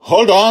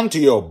Hold on to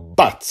your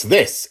butts.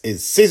 This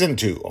is Season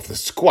 2 of the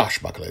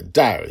Squashbuckler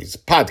Diaries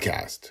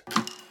podcast.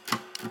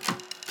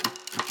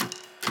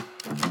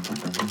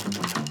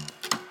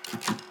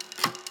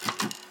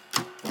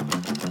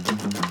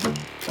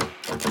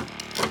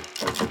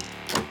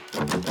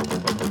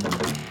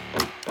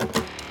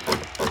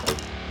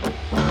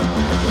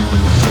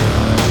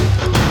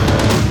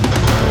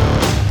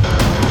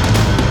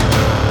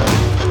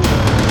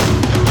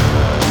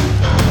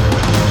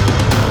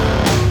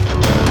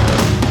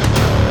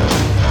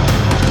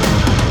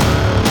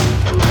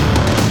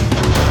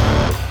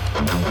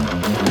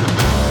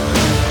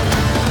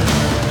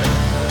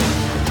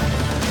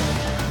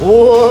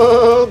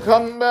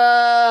 Welcome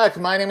back.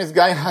 My name is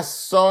Guy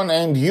Hasson,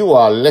 and you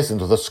are listening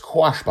to the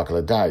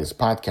Squashbuckler Diaries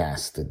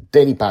podcast, the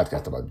daily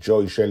podcast about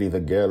Joy Shelley, the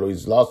girl who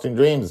is lost in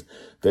dreams.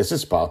 This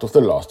is part of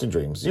the Lost in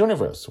Dreams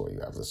universe, where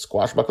you have the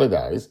Squashbuckler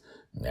Diaries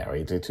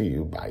narrated to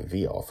you by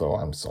the author.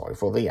 I'm sorry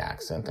for the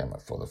accent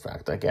and for the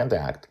fact I can't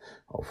act.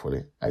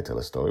 Hopefully, I tell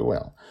a story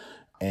well.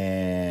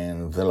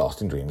 And the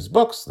Lost in Dreams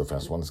books. The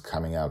first one's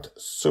coming out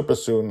super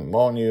soon.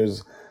 More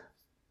news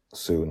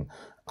soon,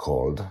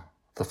 called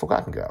The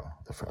Forgotten Girl,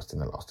 the first in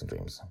the Lost in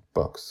Dreams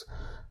books.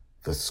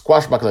 The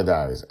Squashbuckler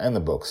Diaries and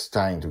the books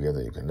tying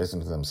together. You can listen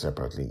to them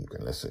separately. You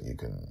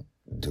can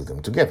do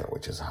them together,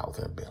 which is how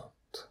they're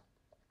built.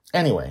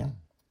 Anyway,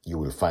 you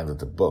will find that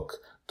the book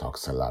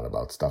talks a lot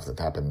about stuff that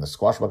happened in the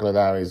Squashbuckler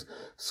Diaries.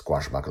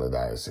 Squashbuckler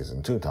Diaries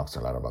Season 2 talks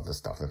a lot about the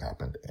stuff that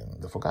happened in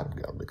The Forgotten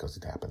Girl, because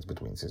it happens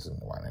between Season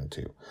 1 and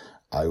 2.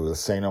 I will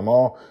say no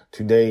more.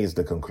 Today is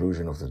the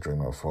conclusion of the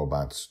Dreamer of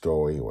Robot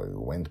story, where we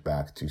went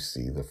back to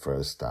see the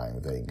first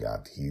time they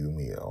got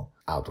Yumio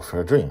out of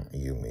her dream.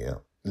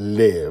 Yumio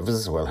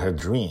lives, well, her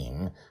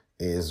dream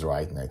is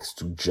right next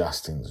to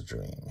Justin's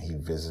dream. He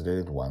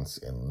visited once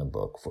in the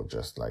book for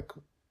just like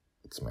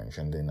it's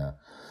mentioned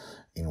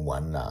in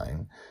one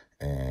line.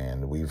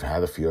 And we've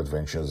had a few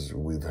adventures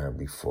with her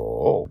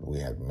before.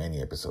 We had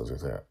many episodes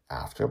with her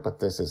after,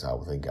 but this is how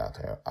they got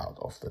her out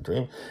of the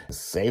dream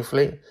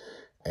safely.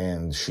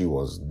 And she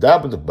was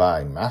dubbed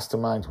by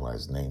Mastermind, who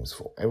has names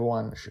for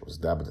everyone. She was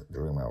dubbed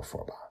Dreamer of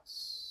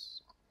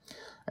Robots.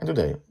 And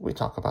today we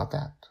talk about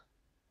that.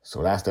 So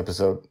last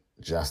episode,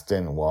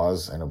 Justin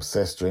was an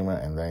obsessed dreamer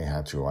and they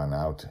had to run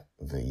out.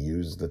 They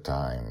used the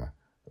time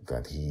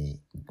that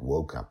he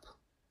woke up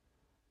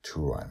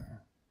to run.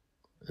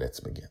 Let's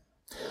begin.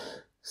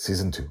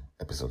 Season 2,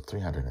 Episode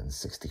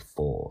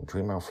 364,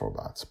 Dreamer of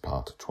Robots,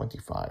 Part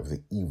 25,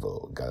 The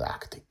Evil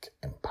Galactic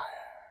Empire.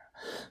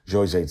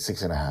 Joy's age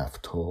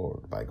 6.5,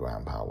 told by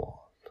Grandpa Ward.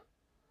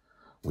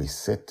 We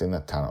sit in a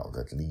tunnel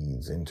that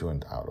leads into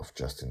and out of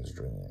Justin's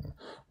dream.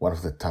 One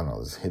of the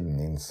tunnels hidden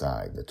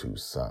inside the two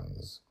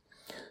suns.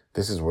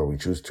 This is where we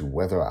choose to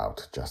weather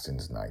out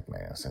Justin's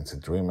nightmare, since a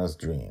dreamer's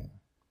dream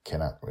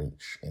cannot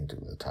reach into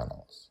the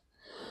tunnels.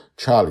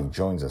 Charlie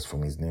joins us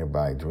from his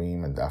nearby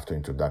dream, and after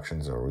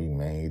introductions are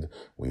remade,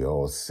 we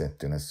all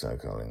sit in a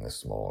circle in the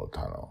small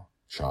tunnel.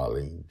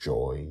 Charlie,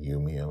 Joy,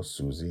 Yumio,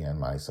 Susie, and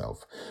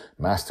myself.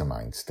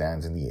 Mastermind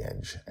stands in the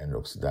edge and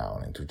looks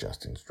down into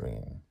Justin's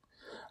dream.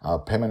 Our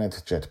permanent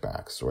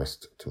jetpacks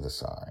rest to the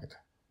side.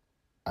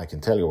 I can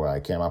tell you where I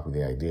came up with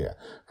the idea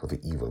for the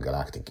evil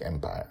galactic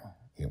empire,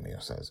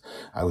 Yumio says.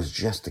 I was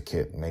just a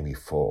kid, maybe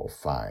 4 or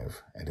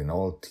 5, and an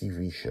old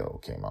TV show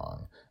came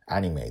on.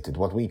 Animated,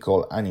 what we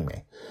call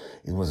anime.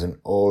 It was an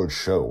old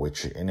show,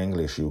 which in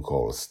English you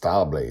call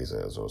Star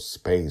Blazers or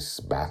Space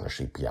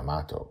Battleship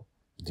Yamato.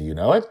 Do you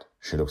know it?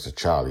 She looks at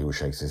Charlie, who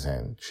shakes his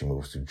head. She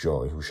moves to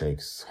Joy, who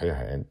shakes her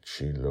head.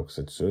 She looks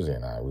at Susie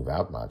and I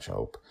without much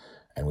hope,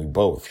 and we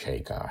both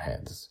shake our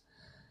heads.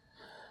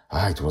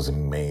 It was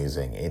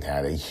amazing. It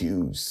had a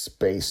huge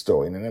space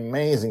story and an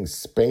amazing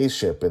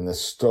spaceship, and the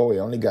story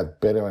only got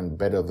better and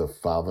better the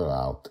farther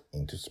out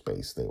into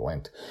space they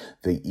went.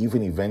 They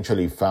even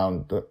eventually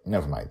found...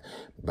 never mind.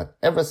 But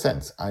ever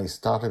since, I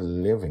started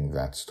living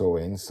that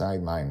story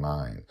inside my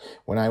mind.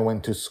 When I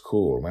went to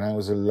school, when I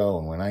was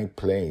alone, when I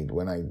played,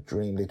 when I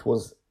dreamed, it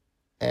was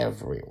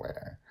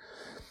everywhere.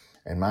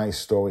 And my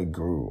story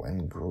grew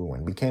and grew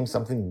and became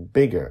something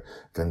bigger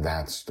than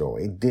that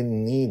story. It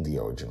didn't need the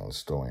original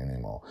story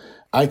anymore.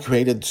 I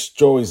created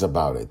stories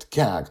about it,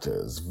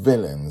 characters,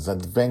 villains,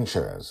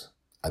 adventures.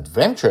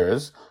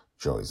 Adventures?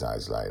 Joy's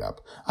eyes light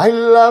up. I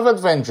love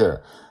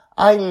adventure.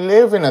 I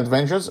live in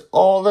adventures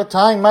all the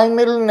time. My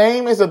middle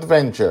name is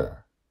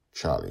Adventure.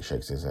 Charlie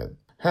shakes his head.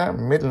 Her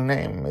middle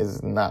name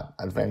is not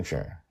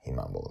Adventure, he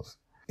mumbles.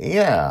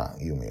 Yeah,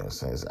 Yumio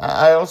says.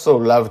 I also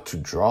loved to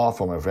draw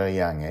from a very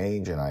young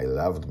age, and I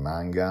loved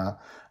manga.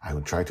 I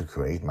would try to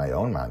create my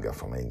own manga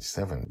from age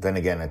 7. Then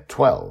again at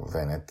 12,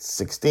 then at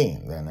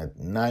 16, then at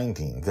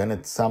 19. Then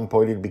at some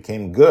point it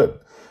became good,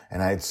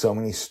 and I had so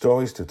many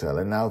stories to tell,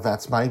 and now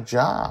that's my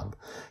job.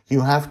 You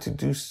have to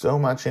do so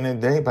much in a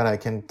day, but I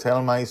can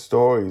tell my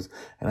stories,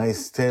 and I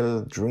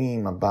still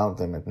dream about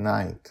them at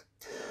night.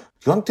 Do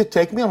you want to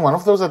take me on one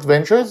of those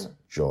adventures?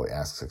 Joy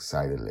asks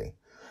excitedly.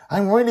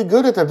 I'm really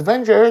good at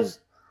adventures.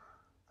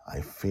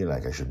 I feel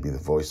like I should be the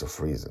voice of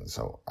reason,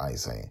 so I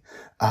say,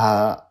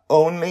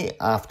 only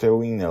after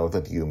we know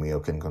that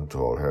Yumio can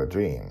control her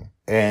dream.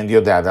 And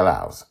your dad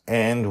allows.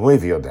 And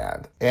with your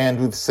dad. And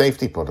with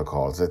safety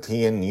protocols that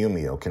he and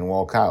Yumio can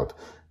walk out.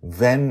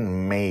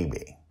 Then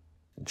maybe.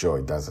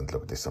 Joy doesn't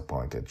look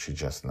disappointed. She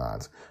just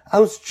nods. I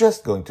was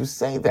just going to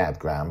say that,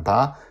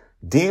 Grandpa.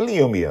 Deal,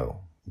 Yumio?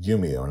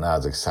 Yumio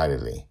nods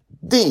excitedly.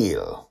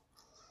 Deal!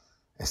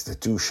 As the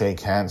two shake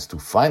hands to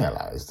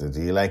finalize the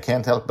deal, I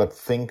can't help but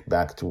think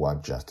back to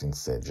what Justin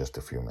said just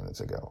a few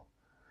minutes ago.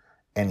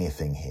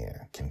 Anything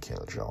here can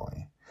kill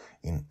Joy.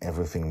 In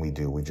everything we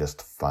do, we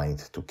just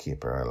fight to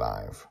keep her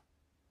alive.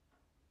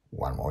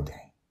 One more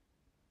day.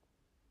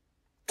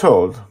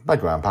 Told by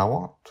Grandpa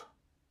Watt.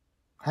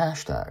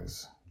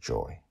 Hashtags: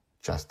 Joy,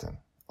 Justin,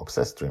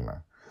 Obsessed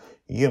Dreamer,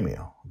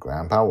 Yumio,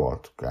 Grandpa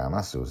Watt,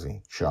 Grandma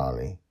Susie,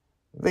 Charlie,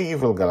 the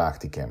evil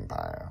Galactic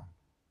Empire.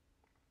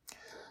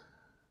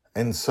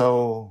 And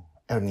so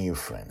a new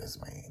friend is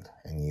made,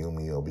 and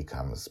Yumio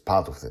becomes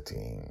part of the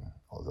team,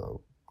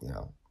 although,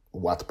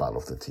 what part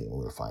of the team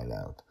we'll find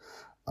out.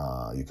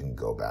 You can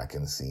go back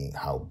and see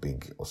how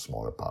big or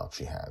small a part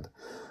she had.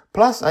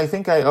 Plus, I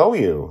think I owe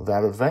you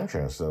that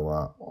adventure,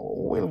 so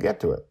we'll get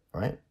to it,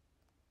 right?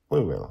 We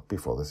will,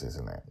 before the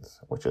season ends,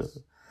 which is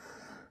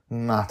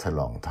not a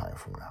long time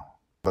from now.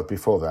 But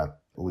before that,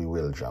 we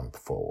will jump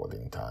forward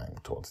in time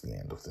towards the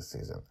end of the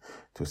season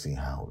to see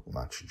how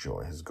much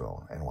Joy has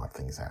grown and what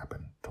things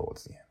happen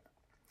towards the end.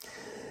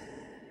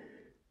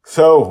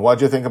 So, what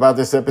do you think about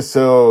this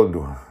episode?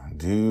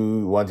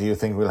 What do you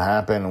think will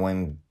happen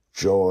when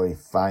Joy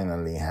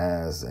finally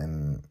has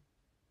an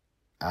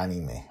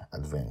anime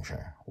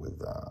adventure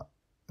with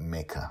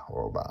mecha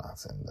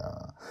robots and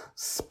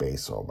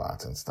space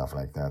robots and stuff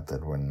like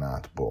that were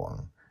not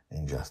born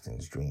in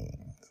Justin's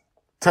dreams?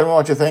 Tell me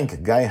what you think.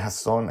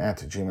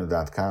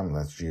 GuyHasson@gmail.com.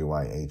 That's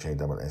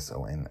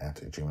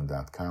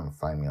GuyHasson@gmail.com.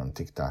 Find me on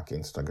TikTok,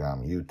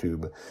 Instagram,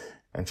 YouTube,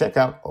 and check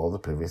out all the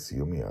previous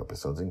Yumio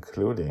episodes,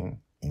 including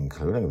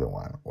the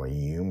one where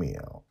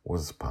Yumio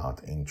was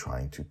part in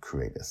trying to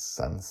create a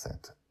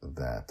sunset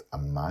that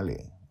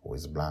Amali, who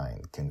is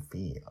blind, can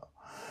feel.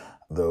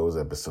 Those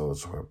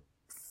episodes were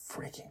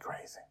freaking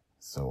crazy.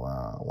 So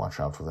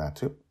watch out for that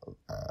too.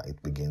 It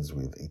begins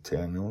with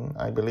Eternum,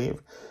 I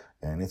believe,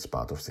 and it's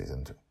part of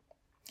season 2.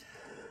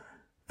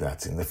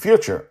 That's in the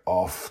future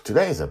of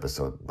today's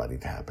episode, but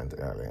it happened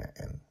earlier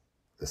in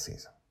the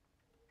season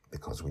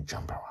because we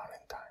jump around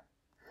in time.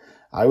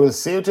 I will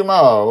see you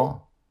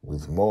tomorrow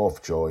with more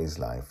of Joy's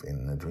life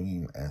in the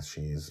dream as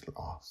she is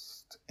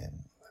lost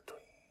in the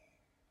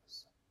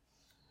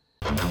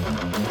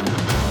dreams.